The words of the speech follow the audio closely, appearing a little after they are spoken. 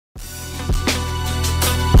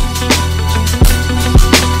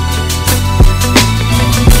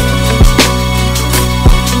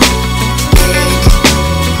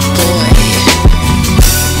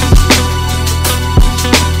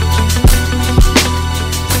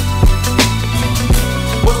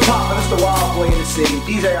the city,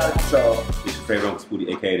 DJ out of control. It's your favorite Uncle Spooty,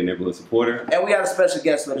 aka the neighborhood supporter. And we got a special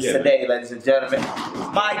guest with us today, ladies and gentlemen.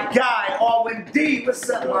 My guy, Auwin D. What's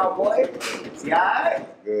up, my boy? You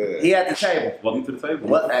alright? Good. He at the table. Welcome to the table.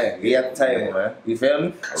 What? Hey, he at the table, man. You feel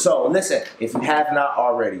me? So, listen, if you have not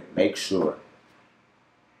already, make sure.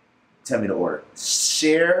 Tell me the order.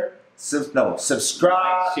 Share, subscribe.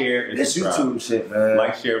 Like, share, and this subscribe. YouTube shit, man.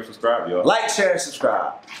 Like, share, and subscribe, y'all. Like, share, and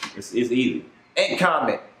subscribe. It's easy. And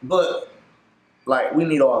comment. But, like, we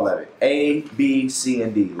need all of it. A, B, C,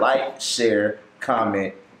 and D. Like, share,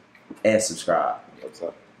 comment, and subscribe. What's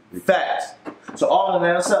up? Facts. So, Auwin,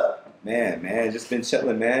 man, what's up? Man, just been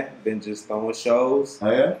chilling, man. Been just throwing shows. Oh,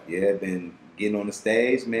 yeah? Yeah, been getting on the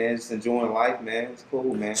stage, man. Just enjoying life, man. It's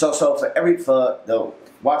cool, man. So for the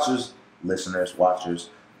watchers, listeners, watchers,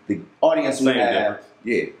 the audience we Same have,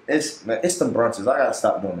 difference. it's them brunches. I gotta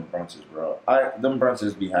stop doing them brunches, bro. Them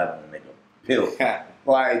brunches be having a nigga pill.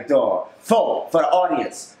 Like, dog. For the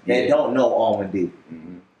audience that don't know Auwin D,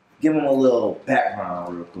 give them a little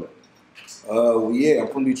background real quick. Yeah, I'm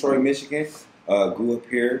from Detroit, Michigan. Grew up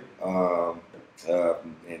here.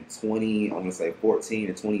 In 2014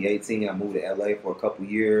 and 2018, I moved to LA for a couple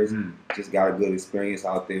years. Just got a good experience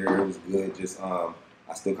out there. It was good. Just I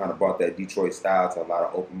still kind of brought that Detroit style to a lot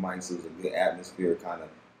of open mics. It was a good atmosphere, kind of,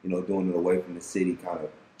 doing it away from the city, kind of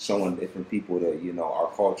showing different people that,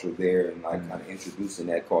 our culture there, and like kind of introducing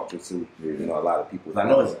that culture to, a lot of people. I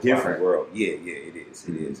know it's different. The world. Yeah, it is.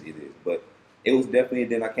 It is. But it was definitely,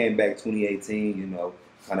 then I came back 2018,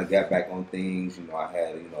 kind of got back on things. I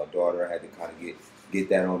had, a daughter. I had to kind of get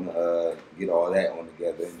that on, get all that on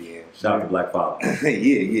together, and then Shout out to Black Father.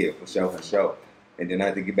 yeah, for sure. And then I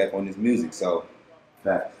had to get back on this music. So,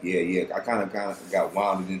 Facts. yeah. I kind of got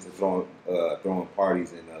wound into throwing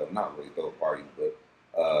parties, and not really throwing parties, but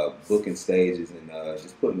booking stages and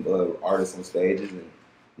just putting artists on stages and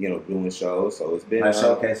doing shows. So it's been Like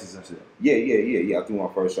showcases and shit. Yeah. I threw my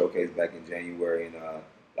first showcase back in January, and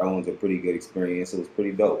that one was a pretty good experience. It was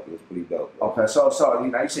pretty dope. Okay, so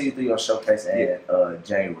you say you threw your showcase in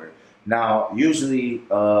January. Now, usually,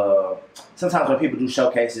 sometimes when people do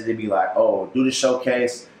showcases, they be like, "Oh, do the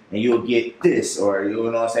showcase and you'll get this," or you know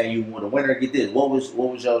what I'm saying, "You want the winner get this." What was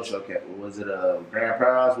your showcase? Was it a grand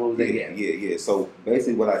prize? What was they getting? Yeah. So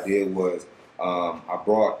basically, what I did was I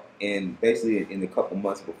brought in, basically in a couple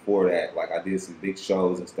months before that, like I did some big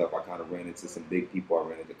shows and stuff. I kind of ran into some big people. I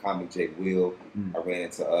ran into Comic J. Will. I ran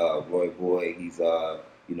into Roy Boy. He's a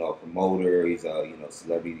promoter. He's a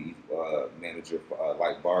celebrity manager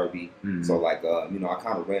like Barbie. So like I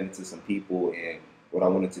kind of ran into some people, and what I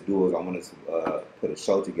wanted to do is I wanted to put a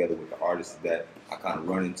show together with the artists that I kind of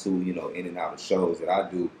run into in and out of shows that I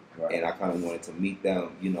do, and I kind of wanted to meet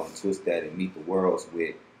them, and twist that and meet the worlds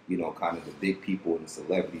with kind of the big people and the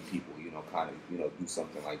celebrity people, kind of do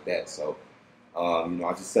something like that. So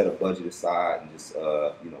I just set a budget aside and just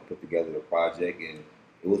put together the project, and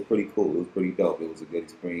it was pretty cool. It was pretty dope. It was a good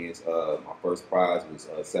experience. My first prize was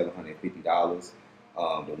 $750.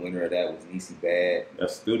 The winner of that was Niecy Bad.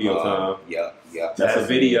 That's studio time. Yep. That's a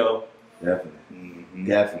video.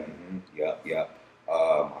 Definitely. Yep.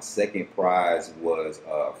 My second prize was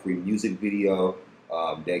a free music video.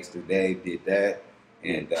 Dexter Dave did that.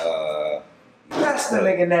 And That's the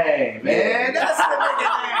nigga name, man. That's the nigga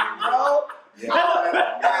name, bro.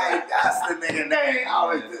 That's the nigga name.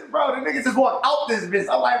 Bro, the nigga just walked out this bitch.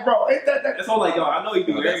 I'm like, bro, ain't that? That's all like, yo, I know you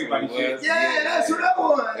do everybody shit. Yeah, that's what that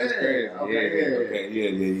was. That's crazy. Okay.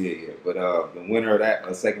 Yeah. But the winner of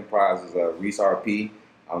that second prize was Reese RP.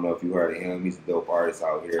 I don't know if you heard of him. He's a dope artist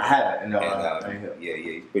out here. I haven't. Yeah,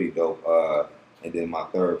 he's pretty dope. And then my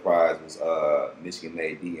third prize was Michigan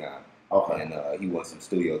made Dion. Okay. And he won some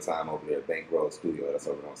studio time over there at Bank Road Studio. That's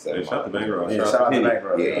over on 7. Shout out to Bank Road. Shout out to Bank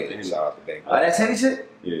Road. Yeah, shout out to Bank Road. Oh, that's Henny shit?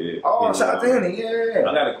 Yeah. Oh, shout out to Henny, yeah.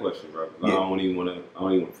 I got a question, bro. I don't even want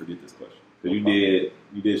to forget this question. Because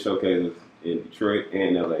you did showcases in Detroit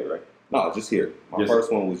and LA, right? No, just here. My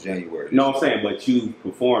first one was January. No, I'm saying, but you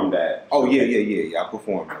performed that. Oh, yeah. I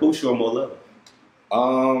performed. Who showed more love?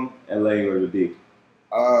 LA or the D?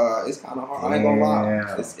 It's kind of hard. I ain't gonna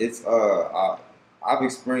lie. I've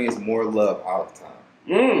experienced more love out of time.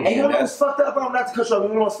 And you know what's fucked up, bro? Not to cut you off.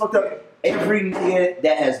 You know what's fucked up? Every nigga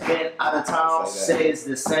that has been out of town says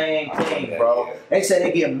the same thing, bro. Yeah. They say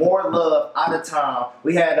they get more love out of town.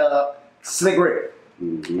 We had Slick Rick.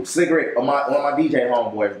 Slick Rick, one of my DJ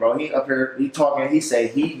homeboys, bro. He up here, he talking, he say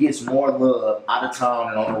he gets more love out of town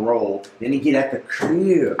and on the road than he get at the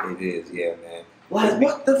crib. It is, yeah, man. Like,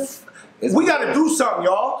 what the we gotta do something,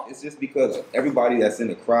 y'all. It's just because everybody that's in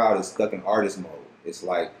the crowd is stuck in artist mode. It's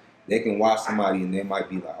like they can watch somebody and they might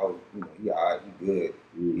be like, oh, he alright, he good,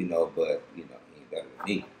 but he ain't better than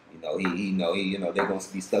me. they're gonna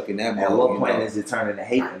be stuck in that mode. At what point is it turning to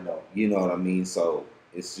hating though? You know what I mean? So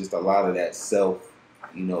it's just a lot of that self,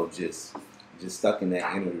 just stuck in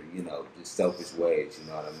that inner, just selfish ways. You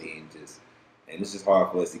know what I mean? And it's just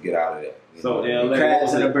hard for us to get out of that. So what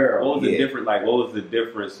was the difference? Like, what was the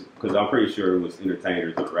difference? Because I'm pretty sure it was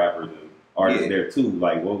entertainers and rappers and artists there too.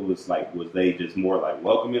 Like, was they just more like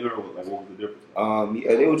welcoming, or like what was the difference?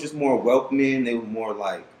 They were just more welcoming. They were more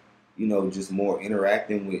like, just more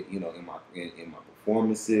interacting with, in my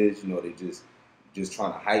performances. They just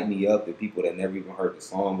trying to hype me up. The people that never even heard the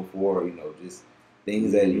song before. Just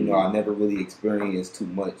things that I never really experienced too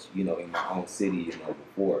much. In my own city.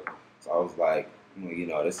 Before. So I was like,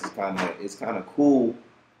 this is it's kind of cool.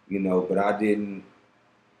 But I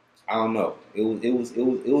don't know. It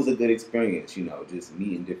was a good experience, just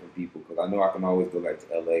meeting different people, because I know I can always go back to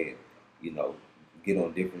LA and, get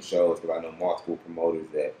on different shows, because I know multiple promoters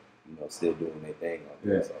that, still doing their thing out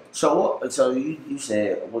there. Yeah. So you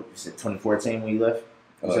said 2014 when you left?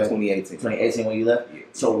 2018. 2018 when you left? Yeah.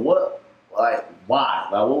 So what, why?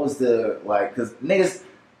 What was the, because niggas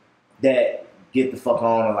that get the fuck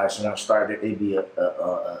on and want to start it, it'd be a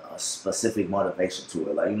specific motivation to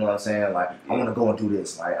it. You know what I'm saying? I want to go and do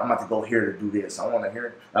this. I'm about to go here to do this. I want to hear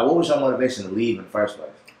it. What was your motivation to leave in the first place?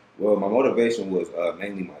 Well, my motivation was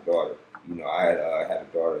mainly my daughter. I had a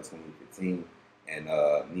daughter in 2015, and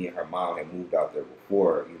me and her mom had moved out there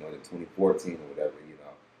before, in 2014 or whatever,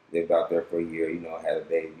 lived out there for a year, had a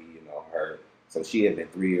baby, her. So she had been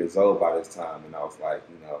 3 years old by this time, and I was like,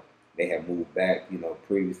 they had moved back,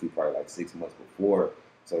 previously, probably 6 months before.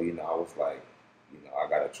 So, I was like, I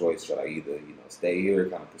got a choice. Should I either, stay here,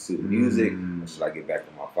 kind of pursue the music, or should I get back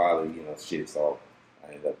to my father, shit. So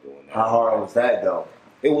I ended up doing that. How hard was that, though?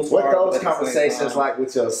 It was what hard, those conversations like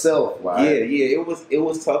with yourself? It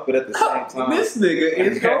was tough, but at the same time, this nigga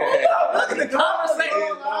is going up. Look at the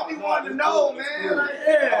conversation. I be wanting to know, man.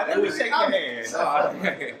 Let me shake your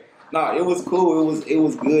hand. No, it was cool. It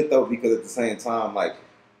was good though, because at the same time,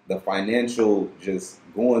 the financial, just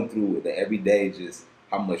going through the everyday, just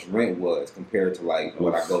how much rent was compared to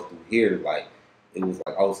what I go through here. It was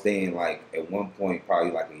I was staying at one point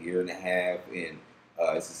probably a year and a half in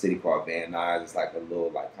it's a city called Van Nuys. It's a little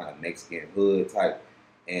kind of Mexican hood type,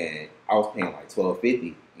 and I was paying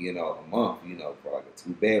 $12.50 a month for a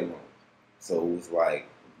 2-bedroom. So it was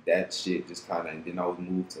that shit just kind of. And then I was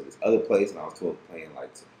moved to this other place, and I was paying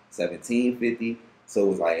 $17.50. So it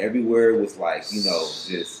was everywhere was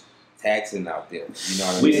just taxing out there. You know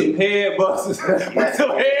what I mean? We some head busters.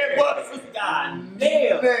 God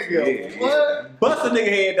damn. Nigga, what?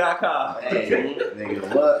 Busterniggahead.com. Hey,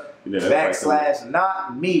 nigga, what? /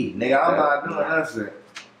 not me. Nigga, I'm not doing nothing.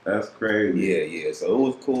 That's crazy. Yeah. So it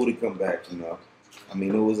was cool to come back, I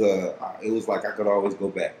mean, it was I could always go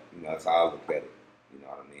back. That's how I look at it. You know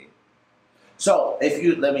what I mean? So if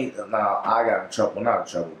you now I got in trouble, not in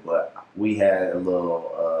trouble, but we had a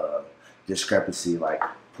little discrepancy,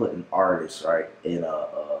 putting artists in a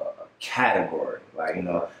category,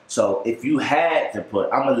 So if you had to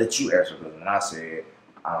put, I'm gonna let you answer, because when I said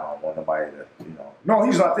I don't want nobody to, no,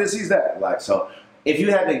 he's not this, he's that. So if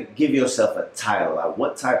you had to give yourself a title,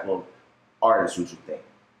 what type of artist would you think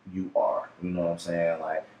you are? You know what I'm saying?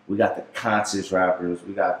 We got the conscious rappers,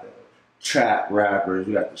 we got the trap rappers,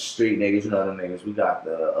 we got the street niggas, them niggas, we got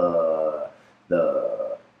the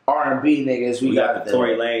R&B niggas, we got the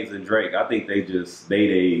Tory Lanez and Drake. I think they just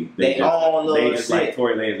they own little they just shit. like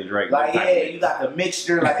Tory Lanez and Drake. You got the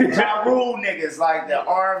mixture, the Ja Rule niggas, the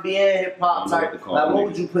R&B and hip hop type. What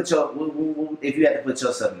would you put if you had to put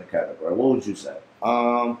yourself in the category? What would you say?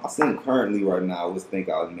 I think currently right now, I would make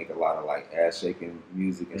a lot of ass shaking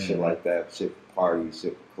music and shit like that. Shit for parties,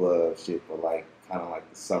 shit for clubs, shit for kind of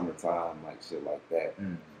the summertime, shit like that.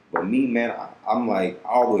 But me, man, I'm I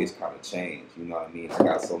always kind of change. You know what I mean? I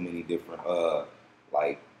got so many different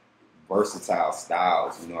versatile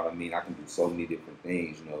styles. You know what I mean? I can do so many different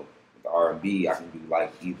things. With the R&B, I can do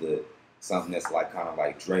either something that's kind of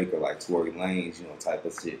Drake or Tory Lanez, type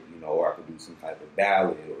of shit. Or I could do some type of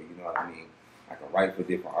ballad, or you know what I mean? I can write for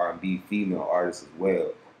different R&B female artists as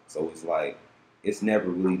well. So it's it's never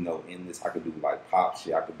really no endless. I could do pop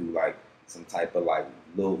shit. I could do some type of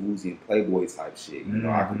Lil Uzi and Playboy type shit.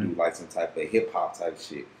 I could do some type of hip hop type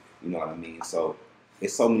shit. You know what I mean? So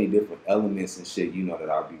it's so many different elements and shit, that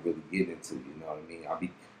I'll be really getting into. You know what I mean? I'll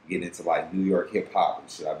be getting into New York hip hop and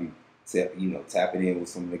shit. I'll be tapping in with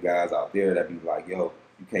some of the guys out there that be yo,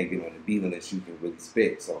 you can't get on the beat unless you can really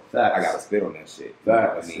spit. So I gotta spit on that shit. You know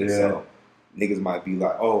what I mean? Yeah. So niggas might be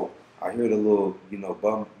oh, I hear the little,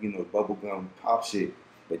 bubblegum pop shit,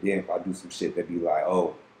 but then if I do some shit that be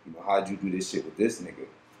oh, how'd you do this shit with this nigga?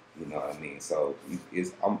 You know what I mean? So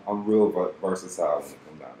I'm real versatile when it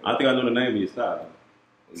comes down to it. I think I know the name of your style.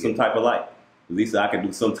 Some type of light. At least I can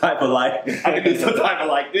do some type of like. I can do some type of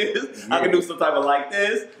like this. I can do some type of like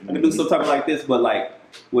this. I can do some type of like this. But like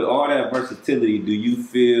with all that versatility, do you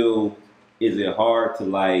feel is it hard to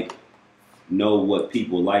like know what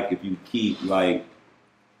people like if you keep like,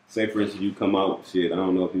 say for instance, you come out with shit. I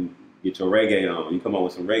don't know if you get your reggae on. You come out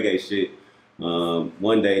with some reggae shit.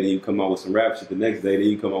 One day, then you come out with some rap shit. The next day, then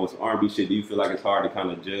you come out with some R&B shit. Do you feel like it's hard to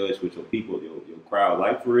kind of judge what your people, your crowd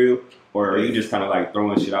like for real, or are you just kind of like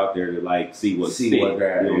throwing shit out there to like see what stick? You know what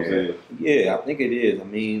I'm saying? Yeah, I think it is. I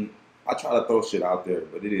mean, I try to throw shit out there,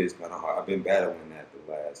 but it is kind of hard. I've been battling that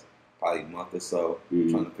the last probably month or so,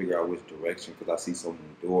 trying to figure out which direction because I see so many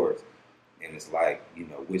doors, and it's like, you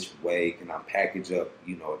know, which way can I package up,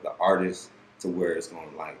 you know, the artist to where it's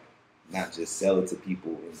going to like not just sell it to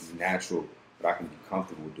people and be natural, but I can be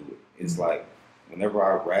comfortable do it. It's like whenever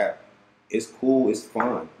I rap, it's cool, it's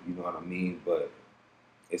fun, you know what I mean? But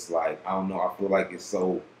it's like, I don't know, I feel like it's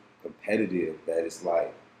so competitive that it's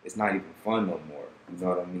like, it's not even fun no more. You know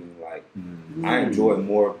what I mean? Like, I enjoy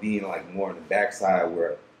more being like more on the backside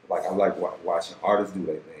where like I like watching artists do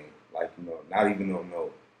their thing. Like, you know, not even on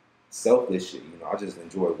no selfish shit, you know, I just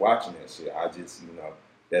enjoy watching that shit. I just, you know,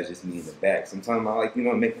 that's just me in the back. Sometimes I like, you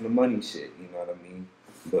know, making the money shit, you know what I mean?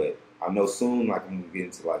 But I know soon, like, I'm gonna get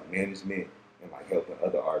into like management and like helping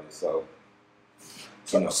other artists. So,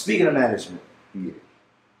 you know, speaking of management,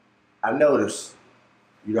 I noticed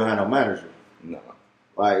you don't have no manager. No.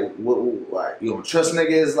 Like, what? Like, you don't trust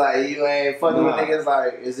niggas? Like, you ain't fucking with niggas?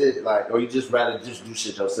 Like, is it like, or you just rather just do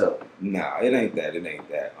shit yourself? Nah, it ain't that. It ain't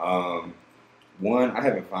that. One, I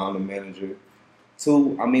haven't found a manager.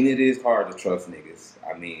 Two, I mean, it is hard to trust niggas.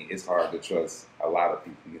 I mean, it's hard to trust a lot of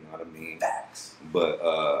people, you know what I mean? Facts. But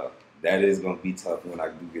that is going to be tough when I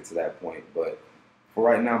do get to that point. But for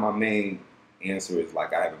right now, my main answer is,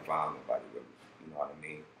 like, I haven't found nobody really. You know what I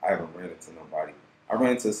mean? I haven't ran into nobody. I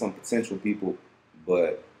ran into some potential people,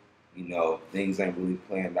 but, you know, things ain't really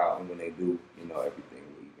planned out. And when they do, you know, everything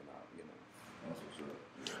will even out, you know? That's for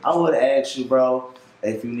sure. I would ask you, bro,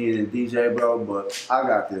 if you needed a DJ, bro, but I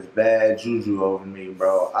got this bad juju over me,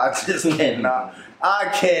 bro. I just cannot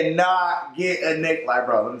get a nick. Like,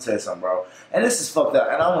 bro, let me tell you something, bro. And this is fucked up,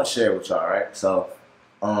 and I want to share it with y'all, right? So,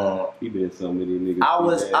 you been so many niggas. I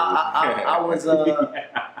was niggas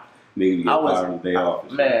get fired on the day off.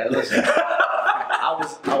 Man, listen,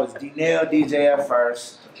 I was D-Nail DJ at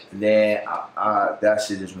first, then that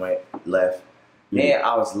shit just went left. Then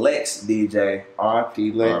I was Lex DJ,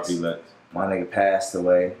 RP Lex. RP Lex. My nigga passed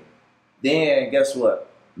away. Then guess what?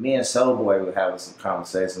 Me and Soulboy were having some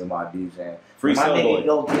conversations about DJing. Free my Soulboy. nigga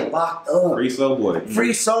go get locked up. Free Soulboy.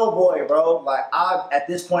 Free Soulboy, bro. Like, at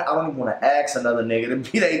this point, I don't even want to ask another nigga to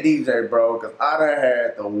be their DJ, bro, because I done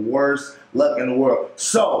had the worst luck in the world.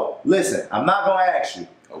 So, listen, I'm not going to ask you.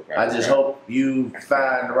 Okay. I just hope you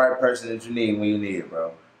find the right person that you need when you need it,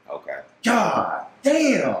 bro. Okay. God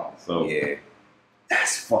damn. So, yeah.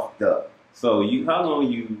 That's fucked up. So, how long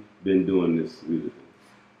you been doing this music?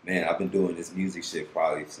 Man, I've been doing this music shit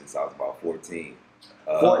probably since I was about 14.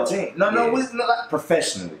 14? No, it's not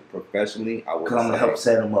professionally. Professionally, I would say. Because I'm going to help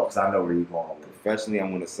set them up because I know where you're going with it. Professionally, I'm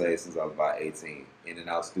going to say since I was about 18. In and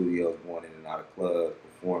out studios, going in and out of clubs,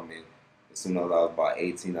 performing. As soon as I was about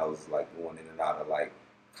 18, I was like going in and out of like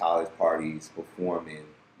college parties, performing,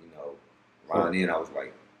 you know. Around then, I was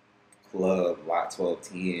like club, lot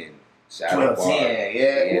 1210, Shadow Bar.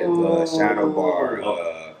 Yeah. Shadow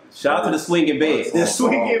Bar. Shout out to the swinging beds. The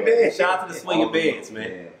swinging beds. Shout out to the swinging beds, man.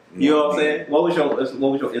 Yeah. You know what I'm saying? What was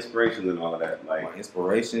your inspirations and all of that? Like my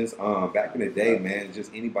inspirations, back in the day, man,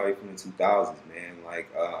 just anybody from the 2000s, man.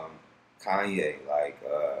 Like Kanye, like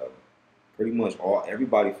pretty much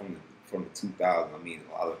everybody from the 2000s. I mean,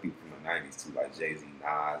 a lot of people from the 90s too, like Jay-Z,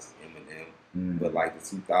 Nas, Eminem. But like the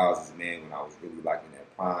 2000s, man, when I was really like in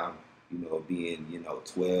that prime, you know, being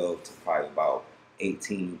 12 to probably about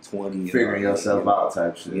 18, 20. Figuring yourself out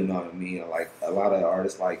type shit. You know what I mean? Like a lot of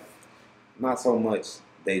artists, like not so much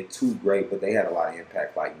they too great, but they had a lot of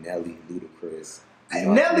impact, like Nelly, Ludacris.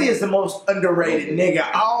 Nelly is the most underrated nigga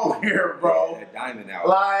out here, bro. Yeah, Diamond out.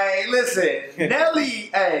 Like, listen,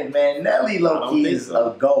 Nelly, hey man, Nelly low-key is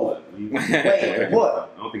a goat. Wait,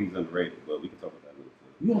 what? I don't think he's underrated, but we can talk about that later.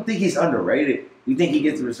 You don't think he's underrated? You think he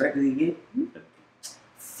gets the respect that he get?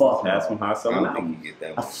 Fuck That's no. from High Summer. I don't think you get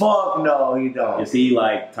that much. Fuck no, he don't. Is he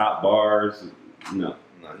like top bars? No.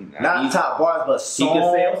 Not top bars, but songs. He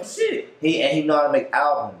can sell some shit. He know how to make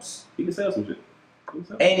albums. He can sell some shit.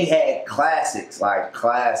 And he had classics, like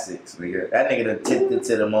classics, nigga. That nigga done tipped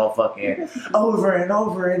into the motherfucking over and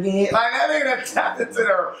over again. Like that nigga done tapped into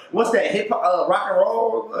the what's that hip hop, rock and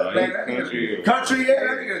roll, country, yeah.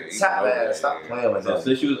 That nigga top ass. Stop playing with that. So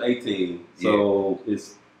since you was 18, so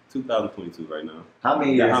it's 2022 right now. How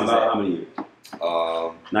many years? How many years?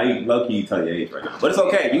 Now you low-key you tell your age right now, but it's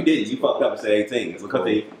okay. You did it. You fucked up and said 18. It's cool.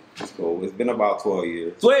 It's cool. It's been about 12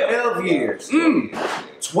 years. 12 years.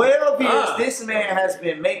 12 years. This man has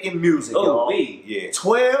been making music, y'all. Yeah.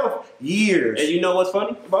 12 years. And you know what's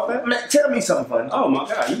funny about that? Man, tell me something funny. Oh my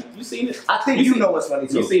God, you seen it? I think you know what's funny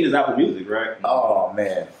too. You seen his Apple Music, right? Oh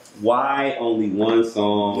man. Why only one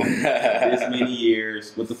song? This many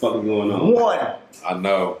years? What the fuck is going on? One. I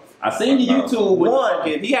know. I seen the YouTube with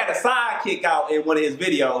fucking, he had a sidekick out in one of his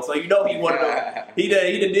videos, so you know he one of them. He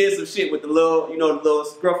did some shit with the little, the little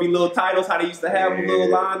scruffy little titles, how they used to have them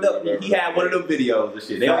little lined up. He had one of them videos and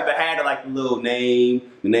shit. They don't even have like the little name,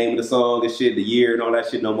 the name of the song and shit, the year and all that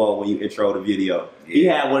shit no more when you intro the video. Yeah. He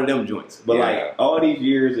had one of them joints, but like all these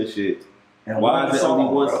years and shit. And why is it only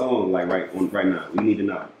one song? Like right now, we need to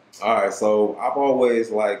know. All right, so I've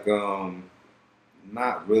always like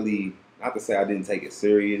not really. Not to say I didn't take it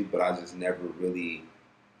serious, but I just never really,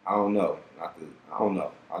 I don't know. I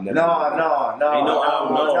never. No.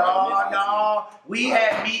 We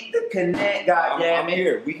had Meet the Connect,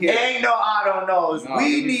 goddammit. We here. Ain't no I don't knows.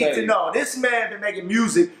 We need to know. This man been making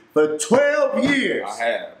music for 12 years. I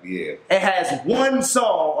have, yeah. It has one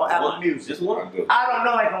song on Apple Music. Just one. I don't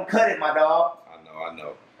know. I ain't gonna cut it, my dog. I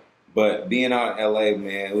know. But being out in LA,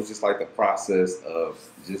 man, it was just like the process of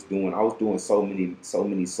just doing. I was doing so many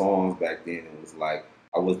songs back then. It was like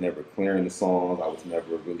I was never clearing the songs. I was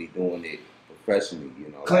never really doing it professionally,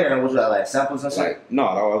 Clearing was that like samples and shit?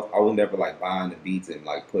 No, I was never like buying the beats and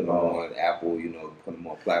like putting them on Apple, putting them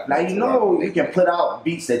on platforms. Now you can put out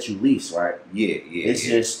beats that you lease, right? Yeah. It's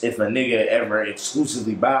just if a nigga ever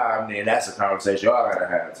exclusively buy them, then that's a conversation y'all gotta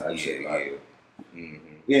have type shit. Like. Mm-hmm.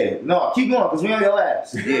 Yeah, no, keep going, because we on your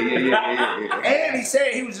ass. Yeah. And he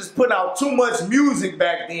said he was just putting out too much music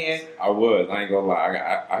back then. I ain't gonna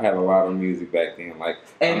lie. I had a lot of music back then. Like,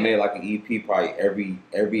 I made like an EP probably every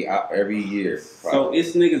year. So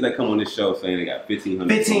it's niggas that come on this show saying they got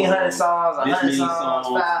 1,500 songs, 100 songs,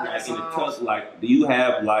 500 like, songs. Like, do you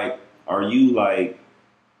have like, are you like,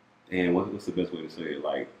 and what's the best way to say it?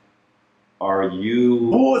 Like, are you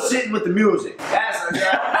bullshitting with the music? That's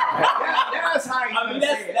how you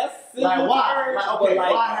say it. That's like why?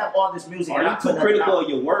 Why have all this music? Are you too critical of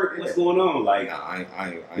your work? What's going on? Like,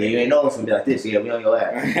 you ain't know it's gonna be like this. Yeah, we on your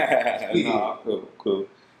ass. Nah, cool.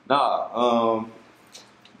 Nah,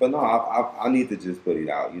 but no, I need to just put it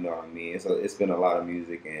out. You know what I mean? It's been a lot of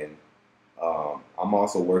music, and I'm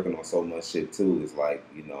also working on so much shit too. It's like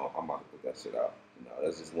I'm about to put that shit out.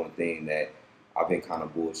 That's just one thing that I've been kind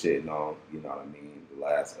of bullshitting on, you know what I mean? The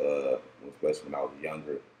last, especially when I was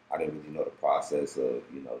younger, I didn't really know the process of,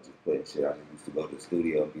 just putting shit. I just used to go to the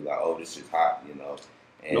studio and be like, oh, this shit's hot,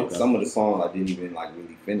 And some of the songs I didn't even like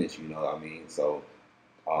really finish, you know what I mean? So,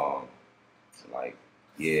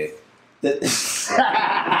 yeah. But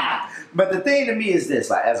the thing to me is this,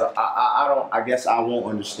 like, I guess I won't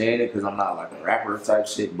understand it because I'm not like a rapper type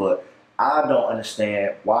shit, but I don't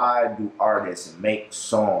understand why do artists make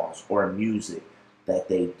songs or music that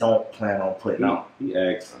they don't plan on putting out. He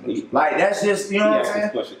asked. Like, that's just, what I'm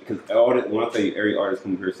saying? Because when I say every artist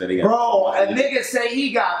come here say they got. Bro, a nigga say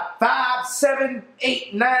he got 5, 7,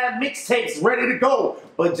 8, 9 mixtapes ready to go,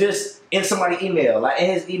 but just in somebody's email, like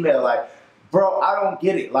in his email, like, bro, I don't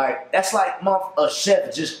get it. Like, that's like a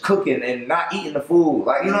chef just cooking and not eating the food.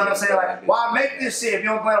 Like, you know what I'm saying? Like, why make this shit if you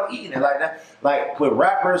don't plan on eating it like that? Like, with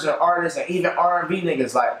rappers and artists and even R&B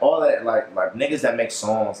niggas, like, all that, like niggas that make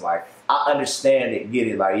songs, like, I understand it, get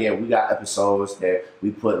it. Like, yeah, we got episodes that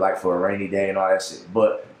we put, like, for a rainy day and all that shit.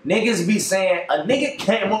 But niggas be saying, a nigga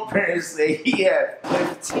came up here and said he had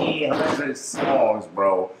 1,500 songs,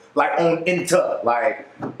 bro. Like, in Tuck. Like,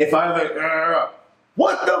 if I ever...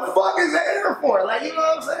 What the fuck is that here for? Like, you know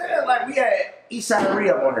what I'm saying? Like, we had Eastside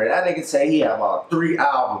Re-Up on there. That nigga say he had about 3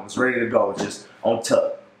 albums ready to go just on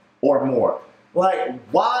Tuck or more. Like,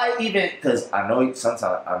 why even? Because I know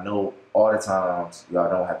all the times y'all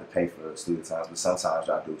don't have to pay for studio time, but sometimes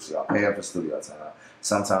y'all do. So y'all paying for studio time.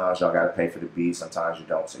 Sometimes y'all got to pay for the beat. Sometimes you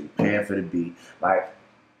don't. So you paying for the beat. Like,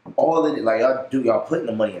 all of it, like, y'all putting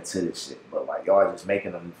the money into this shit. But, like, y'all just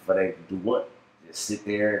making them for they do what? Sit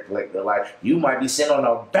there and collect the, like, you might be sitting on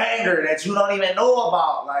a banger that you don't even know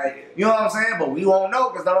about, like, you know what I'm saying? But we won't know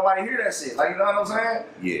because nobody hear that shit, like, you know what I'm saying?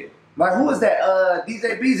 Yeah. Like, who was that?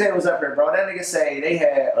 DJ BJ was up here, bro. That nigga say they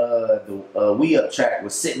had the We Up track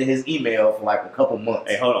was sitting in his email for like a couple months.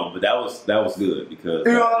 Hey, hold on, but that was good because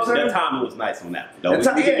you know what I'm saying? That timing was nice on that. But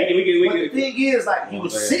the thing is, like, he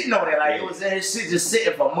was sitting on it, like it was in his shit just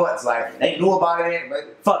sitting for months. Like they knew about it,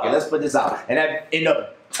 but fuck it, let's put this out, and that ended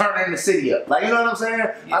up turning the city up. Like, you know what I'm saying?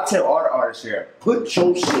 I tell all the artists here, put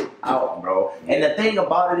your shit out, bro. And the thing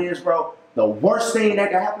about it is, bro, the worst thing that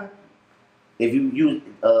can happen. If you use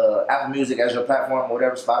Apple Music as your platform, or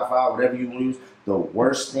whatever, Spotify, whatever you use, the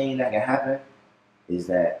worst thing that can happen is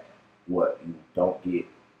that you don't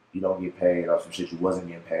get paid off some shit you wasn't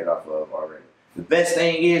getting paid off of already. The best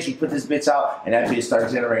thing is you put this bitch out and that bitch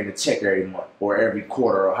starts generating a check every month or every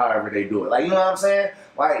quarter or however they do it. Like, you know what I'm saying?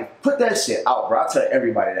 Like, put that shit out, bro. I tell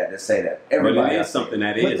everybody that to say that. Everybody, but it is something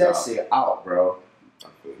that is put that shit out, bro.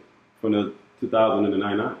 From the 2000 and the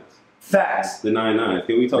 99s. Facts. The 99s.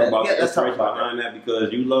 Can we talk about the inspiration behind that?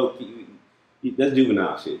 Because you that's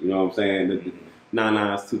juvenile shit. You know what I'm saying? The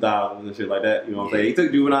 99s, 2000s, and shit like that. You know what I'm saying? He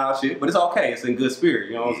took juvenile shit, but it's okay. It's in good spirit.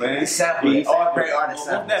 You know what I'm saying? He's sampling. All great artists.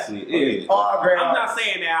 Definitely. Yeah. All great I'm artists. not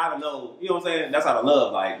saying that out of no. You know what I'm saying? That's out of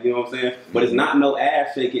love. Like, you know what I'm saying? But it's not no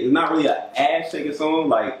ass shaking. It's not really an ass shaking song.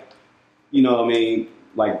 Like, you know what I mean?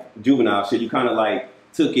 Like juvenile shit. You kind of like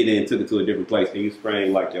took it to a different place. Can you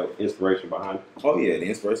explain like your inspiration behind it? Oh yeah, the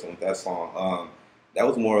inspiration with that song. That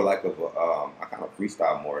was more like of a, I kind of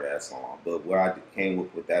freestyle more of that song. But where I came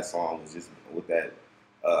with that song was just with that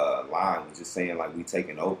line was just saying like we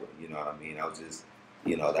taking over. You know what I mean? I was just,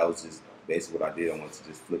 you know, that was just basically what I did. I wanted to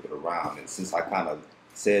just flip it around. And since I kind of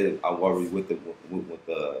said I worried with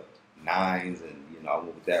the nines and you know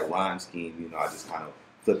with that rhyme scheme, you know, I just kind of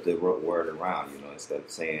flipped the word around. You know, instead of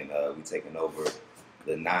saying we taking over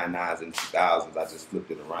the 99s and 2000s, I just flipped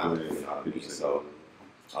it around. You know what I mean? So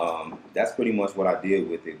that's pretty much what I did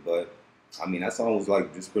with it. But I mean, that song was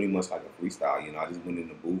like just pretty much like a freestyle. You know, I just went in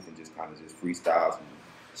the booth and just kind of just freestyled some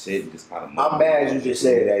shit and just kind of. I'm mad you just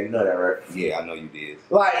said that. You know that, right? Yeah, I know you did.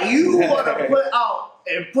 Like, you want to put out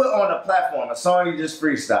and put on a platform a song you just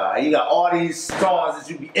freestyle. You got all these songs that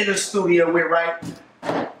you be in the studio with, right?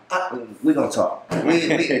 We gonna talk. You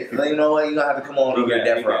know what? You gonna have to come on over here,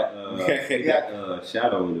 Death Row. You got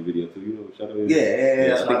Shadow in the video too. You know what Shadow is? Yeah.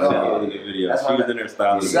 That's my Shadow in the video. She was in there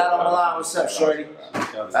styling. Shout out Milan, what's up, shorty?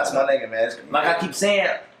 That's my nigga, man. Like I keep saying,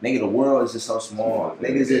 nigga, the world is just so small.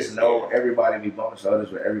 Niggas just know everybody be bumping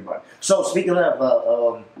shoulders with everybody. So speaking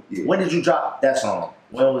of, when did you drop that song?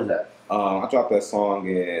 When was that? I dropped that song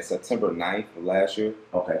in September 9th of last year.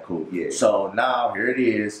 Okay, cool. Yeah. So now here it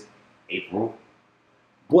is, April.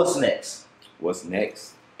 What's next? What's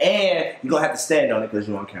next? And you're going to have to stand on it because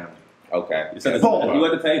you're on camera. Okay. You at the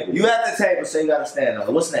table. You at the table, so you got to stand on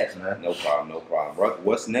it. What's next, man? No problem.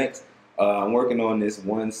 What's next? I'm working on this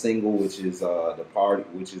one single, which is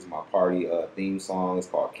my party theme song. It's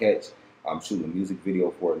called Catch. I'm shooting a music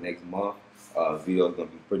video for it next month. The video is going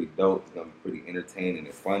to be pretty dope. It's going to be pretty entertaining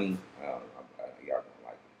and funny. Y'all going to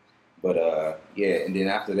like it. But, yeah, and then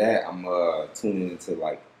after that, I'm tuning into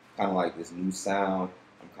like kind of like this new sound.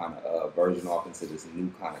 Kind of version off into this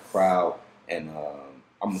new kind of crowd, and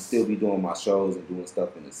I'm gonna still be doing my shows and doing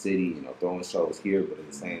stuff in the city, you know, throwing shows here, but at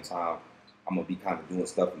the same time, I'm gonna be kind of doing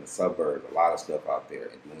stuff in the suburbs, a lot of stuff out there,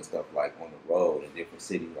 and doing stuff like on the road in different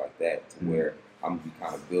cities like that, to where I'm gonna be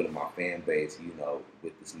kind of building my fan base, you know,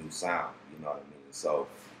 with this new sound, you know what I mean? So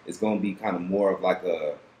it's gonna be kind of more of like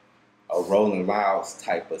a Rolling Louds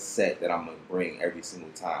type of set that I'm gonna bring every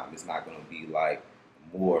single time. It's not gonna be like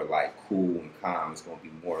more like cool and calm. It's gonna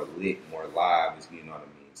be more lit, more live. You know what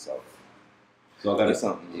I mean? So I got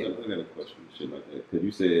something. Yeah, I got a question, shit like that. Because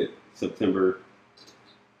you said September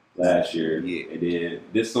last year, and then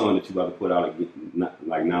this song that you about to put out,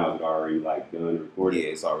 like now is it already like done and recorded? Yeah,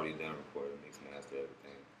 it's already done, recorded, mixed, mastered,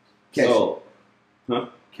 everything.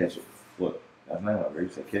 Catch it. What? That's not what you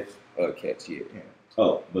said. Catch. Catch. Yeah.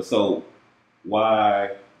 Oh, but so why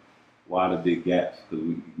the big gaps?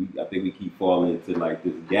 Because I think we keep falling into like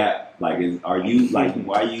this gap. Like, are you like,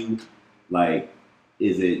 why you like?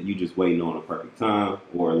 Is it you just waiting on a perfect time,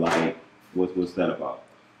 or like what's that about?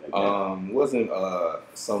 Wasn't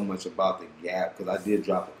so much about the gap, because I did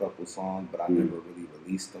drop a couple songs, but I never really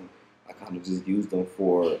released them. I kind of just used them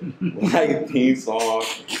for like theme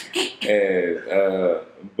songs, and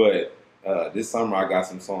but this summer I got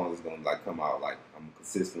some songs that's gonna like come out. Like I'm gonna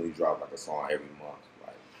consistently drop like a song every month.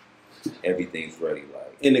 Everything's ready.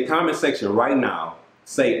 Like in the comment section right now,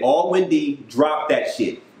 say Auwin D, drop that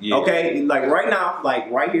shit. Yeah. Okay, like right now, like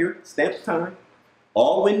right here, stamp time.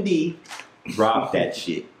 Auwin D, drop that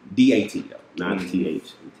shit. D-A-T though, not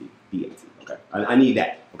T-H-A-T. D-A-T. Okay, I need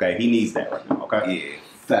that. Okay, he needs that right now. Okay. Yeah.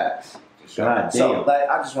 Facts. For sure. God damn. So, like,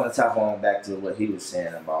 I just want to tap on back to what he was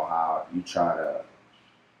saying about how you try to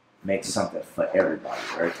make something for everybody,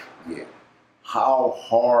 right? Yeah. How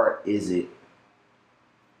hard is it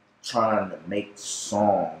trying to make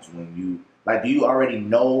songs when you, like, do you already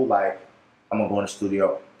know, like, I'm going to go in the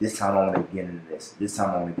studio, this time I want to get into this time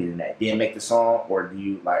I want to get in that, then make the song? Or do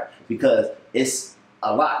you, like, because it's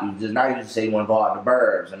a lot. You just say you want to go out in the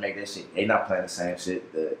burbs and make that shit. They not playing the same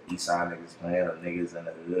shit the East Side niggas playing, or niggas in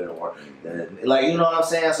the hood, or like, you know what I'm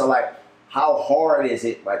saying? So, like, how hard is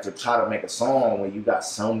it, like, to try to make a song when you got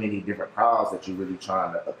so many different crowds that you're really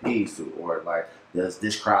trying to appease to? Or, like, does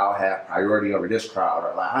this crowd have priority over this crowd?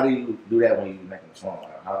 Or, like, how do you do that when you're making a song?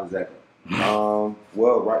 Like, how does that go?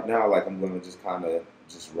 Well, right now, like, I'm gonna just kind of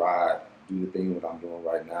just ride, do the thing that I'm doing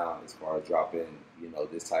right now as far as dropping, you know,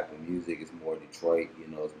 this type of music. It's more Detroit, you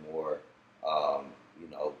know, it's more, you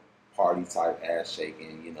know, party type, ass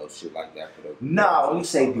shaking, you know, shit like that for the. Nah, when you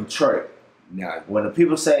say Detroit, now when the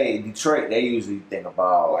people say Detroit, they usually think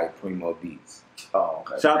about like Primo beats. Oh,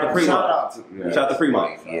 okay. Shout out to Primo. Shout out to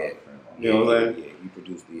Primo. Yeah. You know what I'm saying? Yeah, you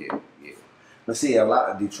produced the yeah. But see, a lot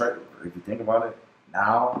of Detroit, if you think about it,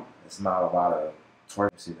 now it's not about a twerk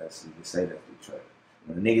shit. That's, you can say that's Detroit.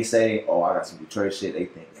 When the niggas say, "Oh, I got some Detroit shit," they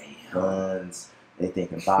think guns, they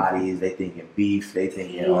thinking bodies, they thinking beef, they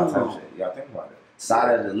thinking all type of shit. Y'all think about it.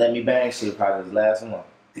 Side of the Let Me Bang shit probably was the last one.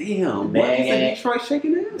 Damn, Bang what is ain't- Detroit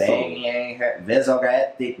shaking ass? Bang Gang had Vezo got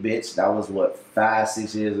that thick bitch. That was what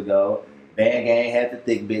 5-6 years ago. Bang Gang had the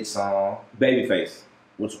thick bitch song. Babyface.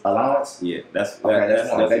 Which Allowance? Yeah, that's That's one. that's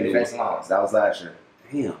Babyface Allowance. That was last year.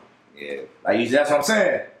 Damn. Yeah. Like, that's what I'm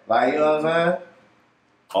saying. Like, you know what I'm saying?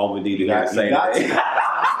 Auwin D You to got say to. that. You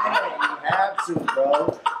have to,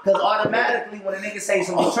 bro. Because automatically, when a nigga say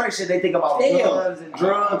some Detroit shit, they think about guns and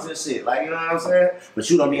drugs and shit. Like, you know what I'm saying? But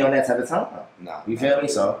you don't be on that type of time. Nah. You feel me?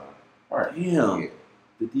 So, all right. Damn. Yeah.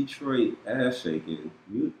 The Detroit ass shaking.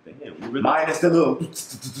 You really Minus the little,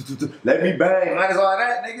 let me bang. Minus all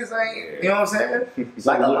that, niggas ain't, you know what I'm saying?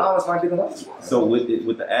 So Like, what- allowance might be the most. So with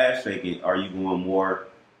the ass shaking, are you going more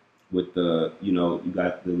with the, you know, you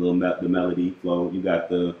got the little the melody flow, you got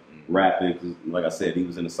the rapping, because like I said, he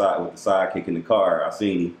was in the side with the sidekick in the car. I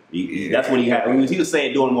seen him. That's when he was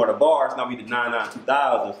saying doing more of the bars. Now we did 99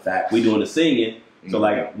 2000. Facts. We doing the singing. So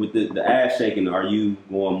like with the ass shaking, are you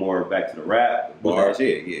going more back to the rap? Bars,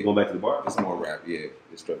 yeah. Going back to the bar? It's more rap, yeah.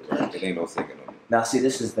 It's straight rap. It ain't no singing on it. Now, see,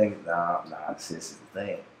 this is the thing. This is the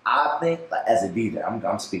thing. I think, like, as a DJ,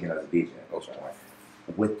 I'm speaking as a DJ. Okay.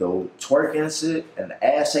 With the twerking shit and the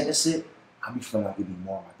ass shaking shit, I be feeling like it be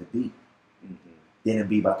more about the beat than it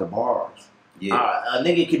be about the bars. Yeah. A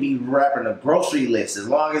nigga could be rapping a grocery list as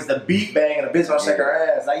long as the beat bang and the bitch don't shake her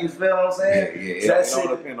ass. Like, you feel what I'm saying? Yeah. So It that's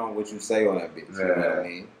don't it. depend on what you say on that bitch. You know what I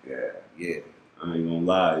mean? Yeah. I ain't gonna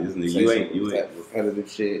lie, this nigga, Say you some ain't. repetitive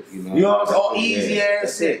shit, you know. You know what I'm saying? Oh, easy Yeah.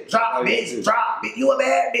 ass shit. Drop, bitch. Drop, bitch. You a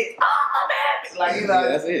bad bitch. I'm a bad bitch. Like, you know. Yeah,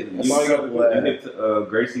 that's it. That's You all you gotta do. you hit the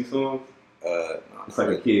Gracie song? No, It's like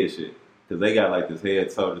a kid shit. Cause they got like this head,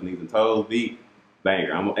 toes, knees, and toes beat.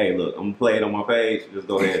 Banger. Hey, look, I'm gonna play it on my page. Just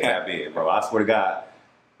go ahead and tap in, bro. I swear to God.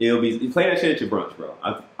 It'll be, you play that shit at your brunch, bro.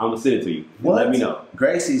 I'm gonna send it to you. What? Let me know.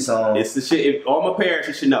 Gracie song. It's the shit. If all my parents,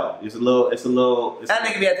 you should know. It's a little. That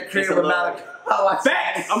nigga be at the crib with Malik.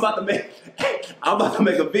 Facts. I'm about to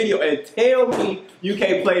make a video and tell me you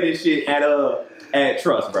can't play this shit at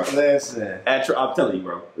Trust, bro. Listen. I'm telling you,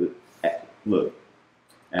 bro. Look,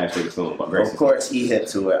 actually, the song about Gracie. Of course, he hit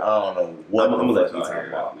to it. I don't know what I'm gonna let the y'all fuck he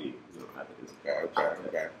hear talking it. about.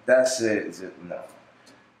 Okay. That shit is just, no.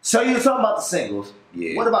 So you were talking about the singles.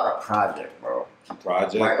 Yeah. What about a project, bro?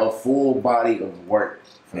 Project. Like a full body of work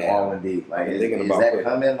from Yeah. Auwin D. Like, I'm is thinking about that putting-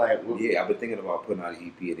 coming? Like, what? Yeah, I've been thinking about putting out an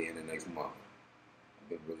EP at the end of next month. I've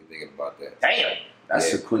been really thinking about that. Damn.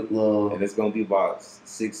 That's Yeah. a quick little. And it's gonna be about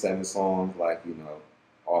 6-7 songs, like, you know,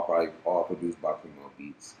 all produced by Primo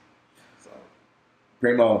Beats. So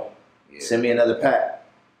Primo, yeah. send me another pack.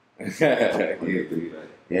 yeah.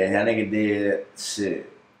 Yeah, that nigga did shit.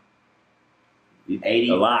 A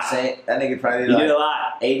 80%. lot. That nigga probably He did a like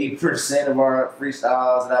lot. 80% of our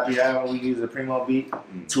freestyles that I be having, we use a Primo beat.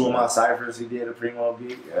 Mm-hmm. 2 of my ciphers, he did a Primo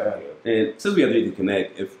beat. Yeah. And since we have to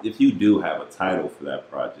connect, if you do have a title for that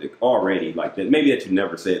project already, like that, maybe that you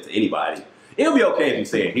never said to anybody, it'll be okay if you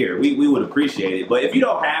say it here. We would appreciate it. But if you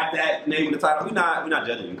don't have that name in the title, we're not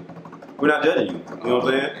judging you. We're not judging you. You know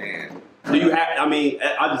what I'm saying? Man. Do you have? I mean,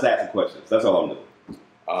 I just asking questions. That's all I'm doing.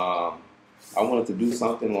 I wanted to do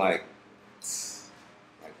something like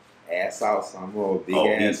ass out summer or big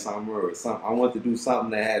ass summer or something. I wanted to do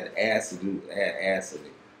something that had ass in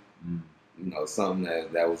it. You something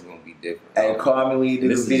that was gonna be different. Hey, call me when you do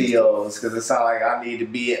the videos, because it sounds like I need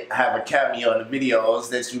to have a cameo in the videos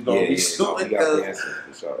that you gonna be shooting. Because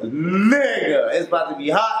nigga, it's about to be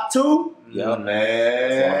hot too. Yeah, man.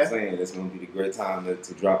 That's what I'm saying. It's gonna be the great time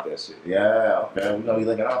to drop that shit. Yeah, okay. We're gonna be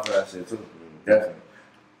looking out for that shit too. Definitely.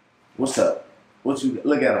 What's up? What you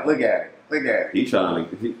look at him? Look at it. Look at it. He trying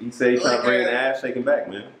to. He say he's trying to bring the ass shaking back,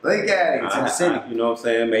 man. Look at it. It's in the city. You know what I'm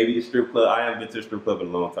saying? Maybe the strip club. I haven't been to a strip club in a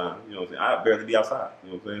long time. You know what I'm saying? I barely be outside.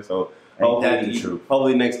 You know what I'm saying? So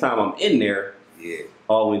hopefully next time I'm in there,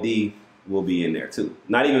 Auwin D will be in there too.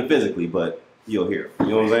 Not even physically, but you'll hear him. You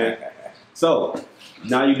know what I'm saying? So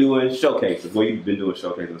now you're doing showcases. Well, you've been doing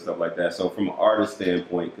showcases and stuff like that. So from an artist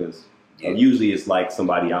standpoint, because usually it's like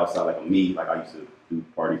somebody outside, like me, like I used to do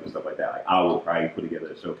parties and stuff like that. Like I would probably put together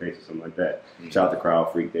a showcase or something like that. Shout out to Crowd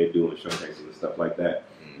Freak, they're doing showcases and stuff like that.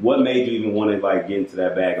 What made you even want to like get into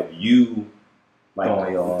that bag of you like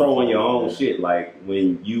throwing your own shit, like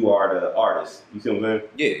when you are the artist? You see what I'm saying?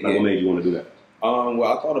 Yeah. Like what made you want to do that? Well,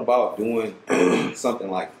 I thought about doing something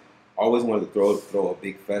like I always wanted to throw a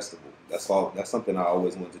big festival. That's something I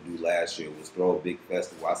always wanted to do last year, was throw a big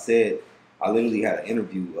festival. I literally had an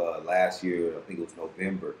interview last year, I think it was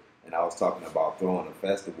November, and I was talking about throwing a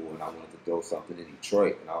festival, and I wanted to throw something in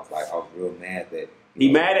Detroit, and I was real mad that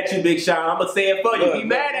he mad at you, Big Sean. I'm gonna say it for you. He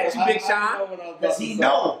mad at you, Big Sean. Because he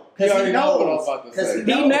knows. Because he knows.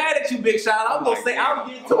 He mad at you, Big Sean. I'm gonna say I'll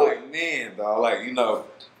get to it. Like, man, dog. Like,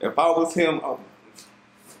 if I was him,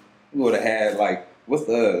 we would have had like what's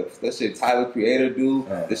that shit Tyler Creator do,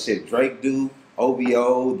 the shit Drake do,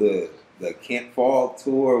 OVO, the Can't Fall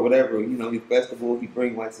tour, or whatever. His festival. He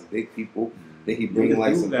bring like some big people. Then he bring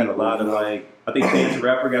like some people. A lot of like, I think Chance the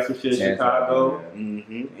Rapper got some shit in Chicago.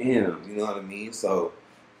 Damn. You know what I mean? So,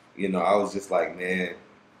 I was just like, man,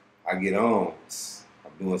 I get on.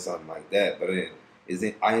 I'm doing something like that. But then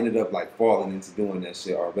I ended up like falling into doing that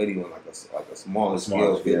shit already on like a smaller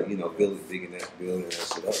scale, building that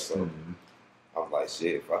shit up. So I was like,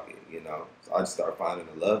 shit, fuck it, So I just started finding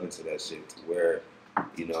the love into that shit to where,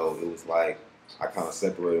 it was like I kind of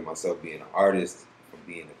separated myself being an artist from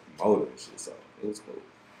being a promoter and shit. So it was cool.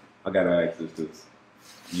 I gotta ask this.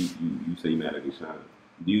 You say you mad at Big Sean.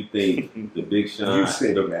 Do you think the Big Sean? You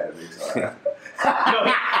say you mad at Big Sean.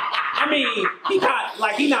 I mean, he kind of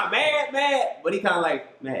like he not mad, but he kind of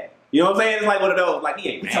like mad. You know what I'm saying? It's like one of those like he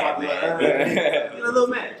ain't mad. He's a little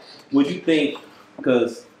mad. Would you think?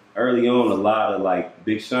 Because early on, a lot of like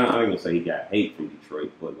Big Sean, I ain't gonna say he got hate from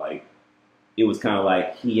Detroit, but like it was kind of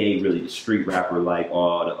like he ain't really the street rapper like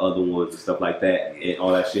all the other ones and stuff like that and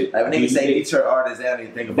all that shit. Like when they say Detroit artists, they don't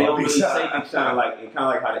even think about Big Sean. They don't really say Big Sean, like and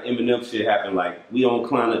kind of like how the Eminem shit happened. Like we don't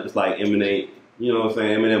clown it just like Eminem, you know what I'm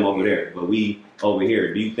saying? Eminem over there, but we over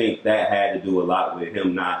here. Do you think that had to do a lot with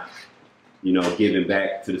him not, giving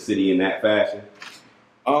back to the city in that fashion?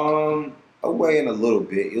 Away in a little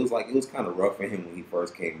bit. It was kind of rough for him when he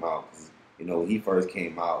first came out. When he first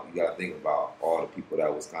came out, you got to think about all the people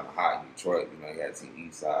that was kind of hot in Detroit. He had Team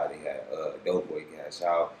Eastside, they had Doughboy Cash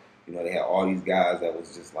Out. They had all these guys that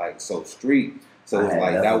was just like so street. So it's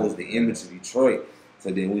like that was the image of Detroit. So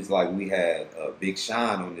then we had Big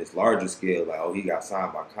Sean on this larger scale. Like, oh, he got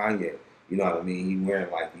signed by Kanye. You know what I mean? He wearing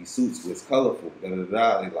like these suits was colorful. They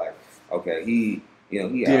like, okay, he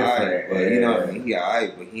alright, but you know what I mean? He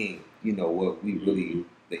alright, but he ain't, what we really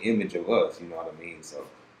the image of us. You know what I mean? So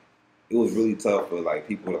it was really tough for like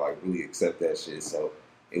people to like really accept that shit. So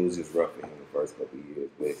it was just rough for him the first couple of years.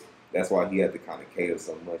 But that's why he had to kind of cater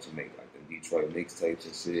so much and make like the Detroit mixtapes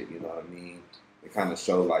and shit. You know what I mean? It kind of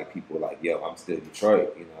showed like people like, yo, I'm still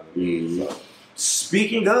Detroit. You know what I mean? So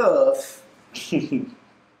speaking of,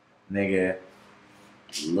 nigga,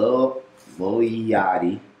 Lil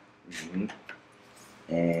Yachty,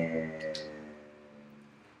 and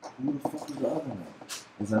who the fuck was the other one?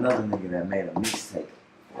 There's another nigga that made a mixtape.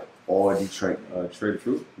 Or Detroit. Trade the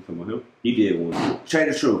Truth? You talking about him? He did one.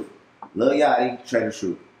 Trade the Truth. Lil Yachty, Trade the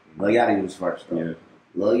Truth. Lil Yachty was first though. Yeah.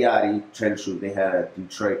 Lil Yachty, Trade the Truth. They had a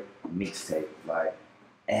Detroit mixtape. Like,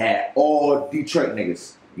 it had all Detroit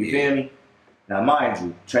niggas. You feel me? Now, mind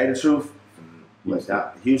you, Trade the Truth from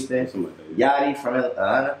Houston. Yachty from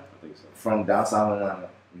Atlanta. I think so. From down south Atlanta.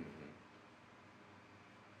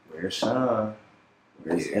 Where's Sean?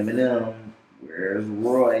 Where's Eminem? Where's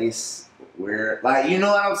Royce? Where, like, you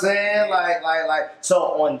know what I'm saying? Like,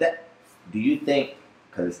 so on that, do you think,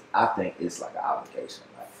 because I think it's like an obligation,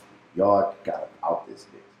 like, y'all gotta out this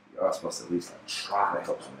bitch. Y'all supposed to at least like try to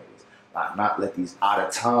help some niggas. Like, not let these out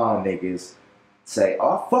of town niggas say,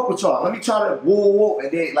 oh, I fuck with y'all. Let me try to whoa, and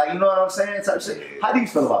then, like, you know what I'm saying? Type shit. How do you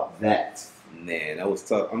feel about that? Man, that was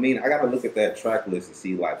tough. I mean, I got to look at that track list to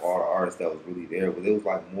see like all the artists that was really there, but it was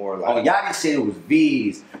like more like. Oh, Yachty said it was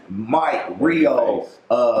V's, Mike, Rio,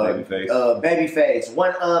 Babyface,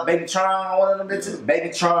 one Baby Tron, one of them bitches,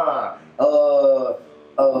 Baby Tron.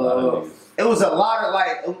 It was a lot of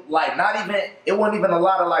like not even. It wasn't even a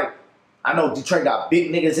lot of like. I know Detroit got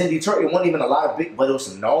big niggas in Detroit. It wasn't even a lot of big, but it was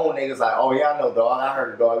some known niggas like, oh yeah, I know dog. I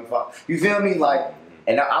heard the dog. You feel me? Like.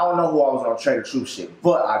 And I don't know who I was on Trader Truth shit,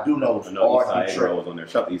 but I do know all Detroit was on there.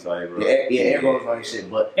 Shout out to Eastside Agro. Yeah, Agro was on his shit,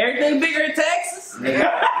 but everything bigger in Texas.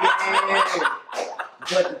 Yeah.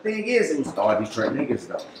 But the thing is, it was all Detroit niggas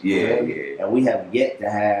though. Yeah. And we have yet to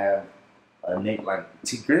have a nigga like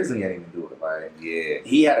T Grizzly ain't even do it. Like, yeah,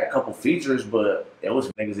 he had a couple features, but it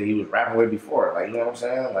was niggas that he was rapping with before. Like, you know what I'm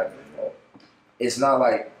saying? Like, it's not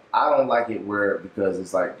like I don't like it where because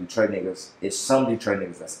it's like Detroit niggas. It's some Detroit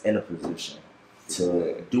niggas that's in a position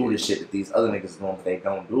to do the shit that these other niggas doing, but they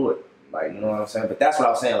don't do it. Like, you know what I'm saying? But that's what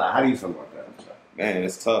I'm saying. Like, how do you feel about that? Man,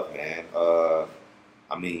 it's tough, man. I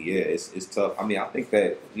mean, yeah, it's tough. I mean, I think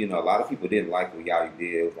that, you know, a lot of people didn't like what Yachty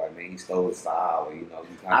did. It was like, man, he stole his style, or, you know.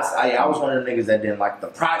 I was one of the niggas that didn't like the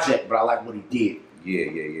project, but I like what he did.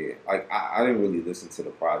 Yeah. Like, I didn't really listen to the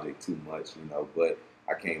project too much, you know, but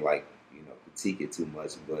I can't, like, you know, critique it too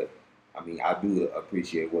much. But, I mean, I do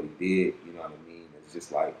appreciate what he did, you know what I mean? It's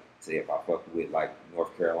just like, say if I fuck with like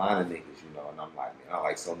North Carolina niggas, you know, and I'm like, man, I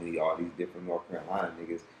like so many all these different North Carolina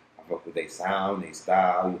niggas. I fuck with their sound, their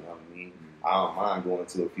style, you know what I mean? I don't mind going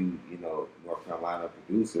to a few, you know, North Carolina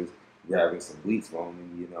producers, grabbing some beats from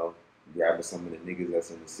them, you know, grabbing some of the niggas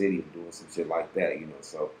that's in the city and doing some shit like that, you know.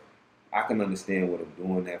 So I can understand what I'm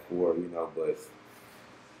doing that for, you know, but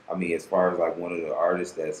I mean, as far as like one of the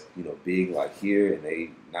artists that's, you know, big like here and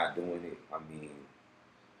they not doing it, I mean,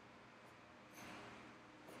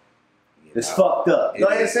 it's fucked up. Go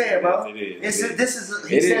ahead and say it, bro. He says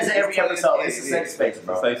it every episode. It's a safe space,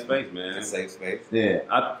 bro. It's a safe space, man. It's a safe space.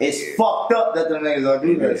 Yeah. It's fucked up that the niggas don't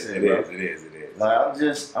do that shit, bro. It is. Like, I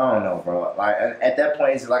don't know, bro. Like, at that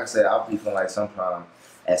point, it's like I said, I'll be feeling like at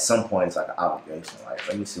some point, it's like an obligation. Like,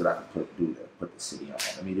 let me see what I can do to put the city on.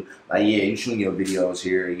 Let me do, like, yeah, you shooting your videos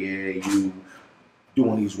here. Yeah, you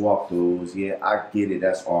doing these walkthroughs. Yeah, I get it.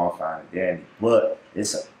 That's all fine and dandy. But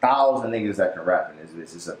it's 1,000 niggas that can rap in this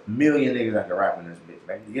bitch. It's 1,000,000 niggas that can rap in this bitch.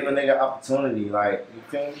 Man, give a nigga opportunity. Like, you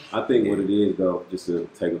feel me? I think what it is, though, just to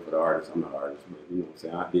take it for the artist. I'm not an artist, but you know what I'm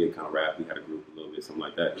saying. I did kind of rap. We had a group a little bit, something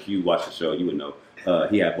like that. If you watch the show, you would know.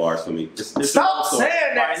 He had bars for me. Stop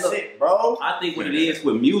saying that shit, bro. I think what it is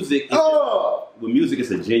with music,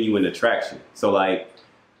 it's a genuine attraction. So like.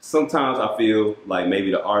 Sometimes I feel like maybe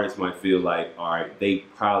the artist might feel like, all right, they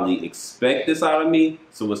probably expect this out of me,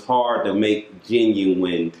 so it's hard to make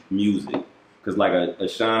genuine music. Because like a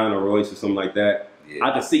Sean or Royce or something like that, I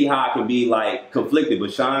can see how I can be like conflicted.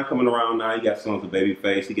 But Sean coming around now, he got songs with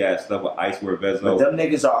Babyface, he got stuff with Icewear Vezo. But them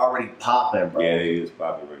niggas are already popping, bro. Yeah, they is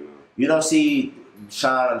popping right now. You don't see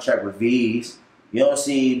Sean on the track with V's. You don't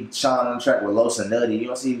see Sean on the track with Los and Nutty. You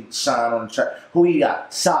don't see Sean on the track. Who you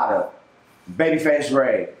got? Sada. Babyface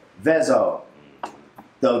Ray, Vezo,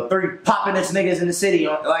 the 3 poppin'est niggas in the city.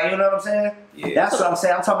 Like, you know what I'm saying? Yeah. That's what I'm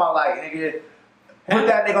saying. I'm talking about like, nigga, put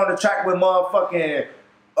that nigga on the track with motherfucking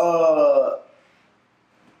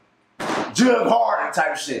Jug Harden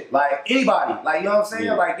type shit. Like, anybody. Like, you know what I'm saying?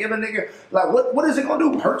 Yeah. Like, give a nigga, like, what is it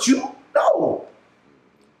gonna do? Hurt you? No.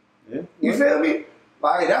 Yeah. You feel me?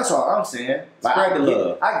 Like, that's all I'm saying. Like,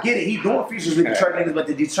 I get it. He doing features with Detroit niggas, but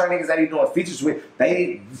the Detroit niggas that he doing features with,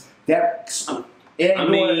 you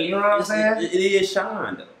know what I'm saying? It is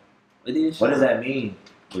Sean, though. It is Sean. What does that mean?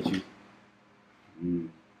 What you?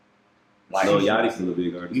 Like, Lil Yachty's still a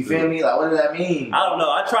big artist. You feel me? Like, what does that mean? I don't know.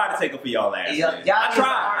 I tried to take it for y'all last night. I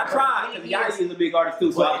tried. Because Yachty is a big artist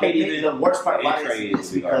too, so I can't even. The worst part about it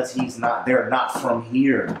is because they're not from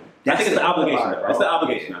here. I think it's the obligation. It's the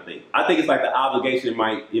obligation. I think it's like the obligation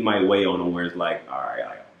might weigh on them where it's like, all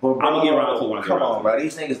right, I'm gonna get around to one. Come on, bro.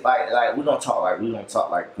 These niggas like we gonna talk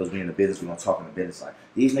because we in the business. We gonna talk in the business like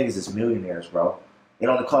these niggas is millionaires, bro. It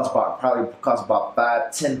only costs about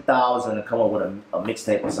 $5,000-10,000 to come up with a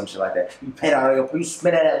mixtape or some shit like that. You pay that, you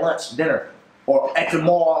spend that at lunch, dinner, or at the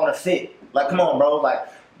mall on a fit. Like, come on, bro. Like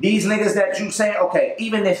these niggas that you saying, okay,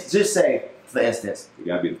 even if just say, for instance, you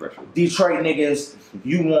gotta be the pressure. Detroit niggas,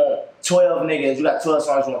 you want 12 niggas, you got 12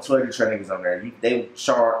 songs, you want 12 Detroit niggas on there. They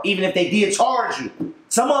charge, even if they did charge you,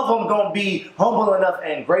 some of them gonna be humble enough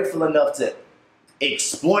and grateful enough to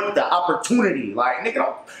exploit the opportunity. Like, nigga,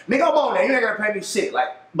 I'm on there. You're not gonna pay me shit. Like,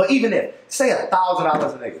 but even if, say $1,000 a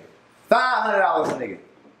nigga, $500 a nigga,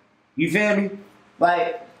 you feel me?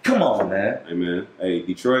 Like, come on, man. Hey, man. Hey,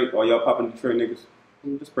 Detroit, all y'all popping Detroit niggas,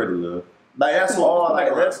 just spread the love. Like that's all. Like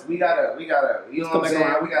we gotta. You know what I'm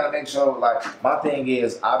saying? We gotta make sure. Like my thing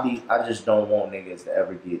is, I just don't want niggas to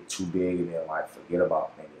ever get too big and then like forget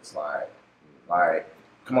about niggas. Like,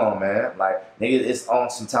 come on, man. Like, nigga, it's on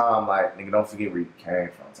some time. Like, nigga, don't forget where you came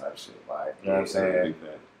from, type shit. Like, you know what I'm saying?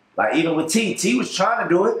 Like even with T was trying to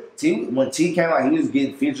do it. When T came out, he was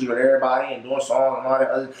getting features with everybody and doing songs and all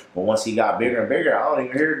that other. But once he got bigger and bigger, I don't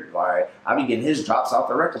even hear like I be getting his drops off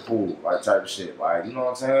the record pool, like type of shit. Like you know what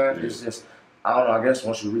I'm saying? Yeah. It's just I don't know. I guess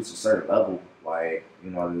once you reach a certain level, like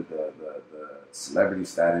you know the celebrity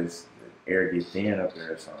status, the air get thin up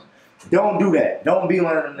there or something. Don't do that. Don't be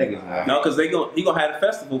one of them niggas. Man. No, because he gonna have a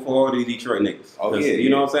festival for all these Detroit niggas. Oh yeah, you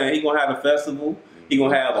know what I'm saying? He gonna have a festival. He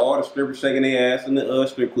gonna have all the strippers shaking their ass in the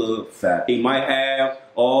strip club. Fact. He might have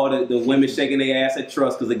all the women shaking their ass at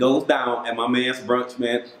Trust because it goes down at my man's brunch,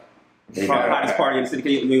 man. Hottest party in the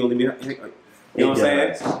city. You know what I'm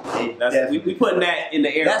saying? We putting that in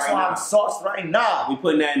the air. That's right why now. I'm sauced right now. We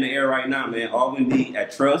putting that in the air right now, man. Auwin D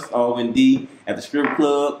at Trust, Auwin D at the strip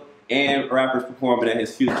club, and rappers performing at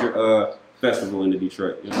his future festival in the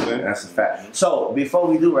Detroit. You know what I'm saying? That's a fact. So before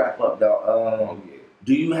we do wrap up, though,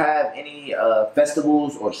 do you have any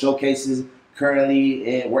festivals or showcases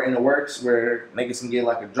currently in the works where niggas can get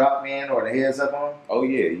like a drop man or the heads up on? Oh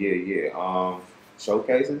yeah.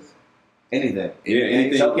 Showcases. Anything. Yeah,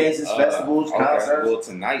 anything. Showcases, festivals, concerts. Well,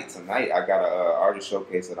 tonight I got an artist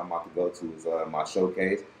showcase that I'm about to go to. Is my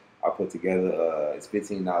showcase. I put together. It's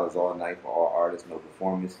 $15 all night for all artists, no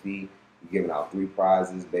performance fee. We're giving out 3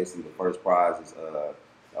 prizes. Basically, the first prize is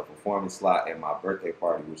a performance slot at my birthday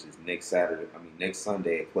party, which is next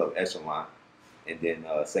Sunday at Club Echelon. And then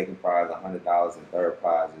second prize, $100, and third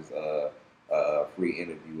prize is a free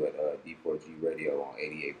interview at D4G Radio on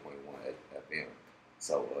 88.1 FM.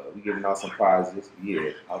 So we giving out some prizes.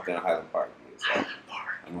 Yeah, out there in Highland Park. Yeah, so.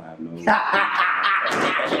 I don't have no.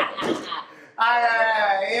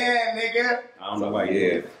 Yeah, nigga. I don't know why.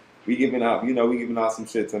 Yeah. We giving out some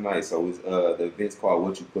shit tonight. So it's the event's called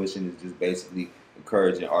What You Pushing. Is just basically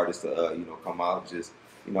encouraging artists to come out, just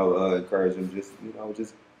encourage them, just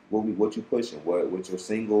what you pushing, what's your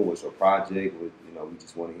single, what's your project, we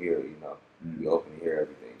just want to hear, we open to hear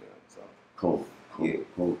everything. So cool.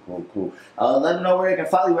 Let them know where they can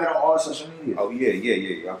follow you at on all social media. Oh yeah.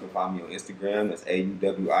 Y'all can find me on Instagram. That's AUWIND,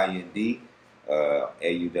 AUWIND,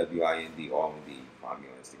 Auwin D. Find me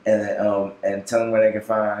on Instagram. And tell them where they can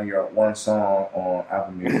find your one song on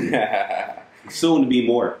Apple Music. Soon to be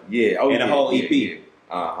more. Yeah. Oh, and a whole EP. Yeah.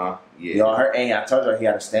 Yeah. Y'all heard? And I told you he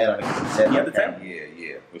had to stand on it. He had to tell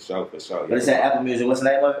Yeah. For sure. But it's at Apple Music. What's the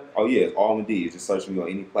name of it? Oh yeah, it's Auwin D. Just search me on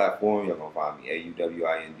any platform. Y'all gonna find me.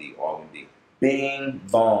 AUWIND, Auwin D. Bing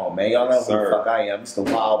bong, man. Y'all know who the fuck I am. It's the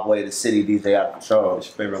wild boy of the city, DJ out of control. It's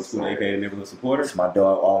your favorite school, aka neighborhood supporter. It's my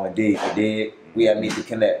dog, Auwin D. You dig? We have Meet to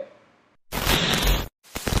Connect.